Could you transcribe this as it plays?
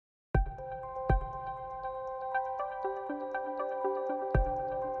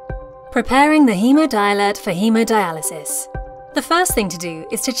Preparing the Hemodialert for hemodialysis. The first thing to do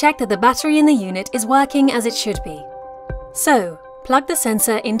is to check that the battery in the unit is working as it should be. So, plug the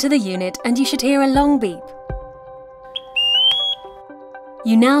sensor into the unit and you should hear a long beep.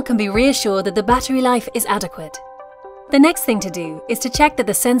 You now can be reassured that the battery life is adequate. The next thing to do is to check that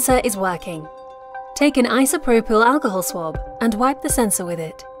the sensor is working. Take an isopropyl alcohol swab and wipe the sensor with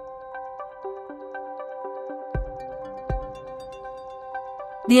it.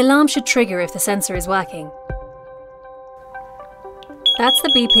 The alarm should trigger if the sensor is working. That's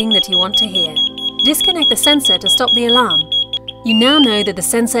the beeping that you want to hear. Disconnect the sensor to stop the alarm. You now know that the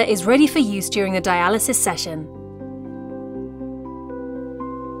sensor is ready for use during the dialysis session.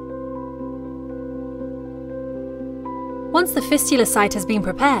 Once the fistula site has been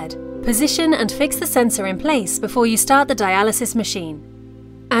prepared, position and fix the sensor in place before you start the dialysis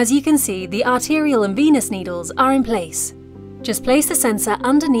machine. As you can see, the arterial and venous needles are in place. Just place the sensor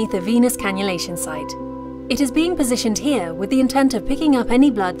underneath the venous cannulation site. It is being positioned here with the intent of picking up any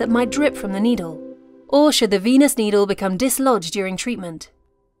blood that might drip from the needle, or should the venous needle become dislodged during treatment.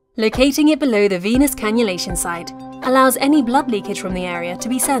 Locating it below the venous cannulation site allows any blood leakage from the area to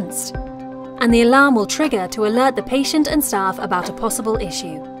be sensed, and the alarm will trigger to alert the patient and staff about a possible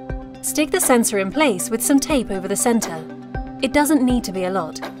issue. Stick the sensor in place with some tape over the center. It doesn't need to be a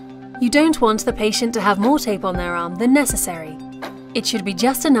lot. You don't want the patient to have more tape on their arm than necessary. It should be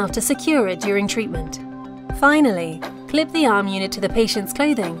just enough to secure it during treatment. Finally, clip the arm unit to the patient's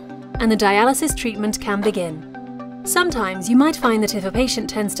clothing, and the dialysis treatment can begin. Sometimes you might find that if a patient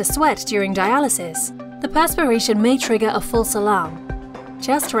tends to sweat during dialysis, the perspiration may trigger a false alarm.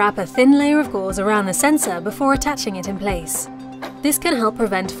 Just wrap a thin layer of gauze around the sensor before attaching it in place. This can help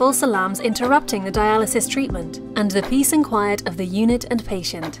prevent false alarms interrupting the dialysis treatment and the peace and quiet of the unit and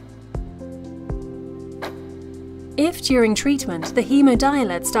patient. If during treatment the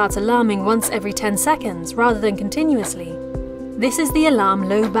hemodialert starts alarming once every 10 seconds rather than continuously, this is the alarm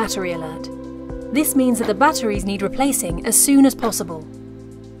low battery alert. This means that the batteries need replacing as soon as possible.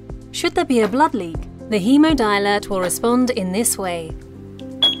 Should there be a blood leak, the hemodialert will respond in this way.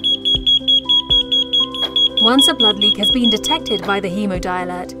 Once a blood leak has been detected by the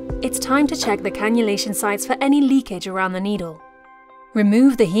hemodialert, it's time to check the cannulation sites for any leakage around the needle.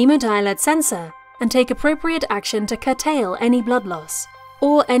 Remove the hemodialert sensor and take appropriate action to curtail any blood loss,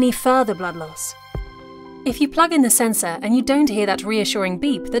 or any further blood loss. If you plug in the sensor and you don't hear that reassuring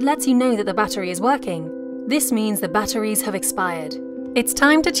beep that lets you know that the battery is working, this means the batteries have expired. It's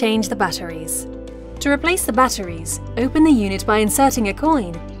time to change the batteries. To replace the batteries, open the unit by inserting a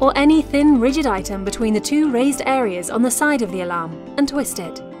coin or any thin, rigid item between the two raised areas on the side of the alarm and twist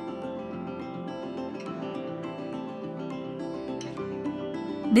it.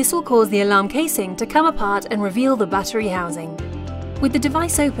 This will cause the alarm casing to come apart and reveal the battery housing. With the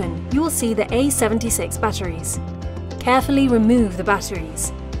device open, you will see the A76 batteries. Carefully remove the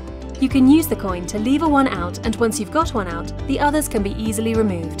batteries. You can use the coin to lever one out, and once you've got one out, the others can be easily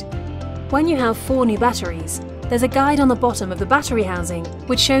removed. When you have 4 new batteries, there's a guide on the bottom of the battery housing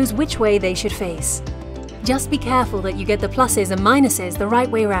which shows which way they should face. Just be careful that you get the pluses and minuses the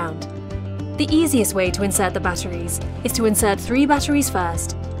right way round. The easiest way to insert the batteries is to insert 3 batteries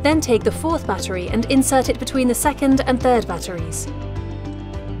first, then take the 4th battery and insert it between the 2nd and 3rd batteries.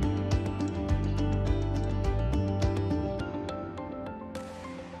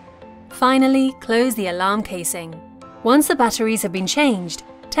 Finally, close the alarm casing. Once the batteries have been changed,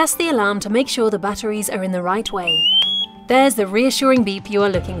 test the alarm to make sure the batteries are in the right way. There's the reassuring beep you are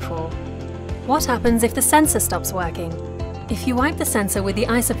looking for. What happens if the sensor stops working? If you wipe the sensor with the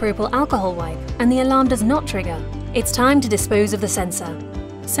isopropyl alcohol wipe and the alarm does not trigger, it's time to dispose of the sensor.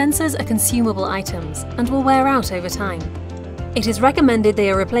 Sensors are consumable items and will wear out over time. It is recommended they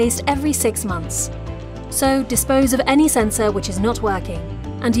are replaced every 6 months. So dispose of any sensor which is not working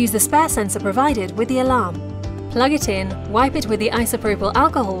and use the spare sensor provided with the alarm. Plug it in, wipe it with the isopropyl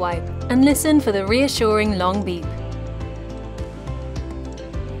alcohol wipe and listen for the reassuring long beep.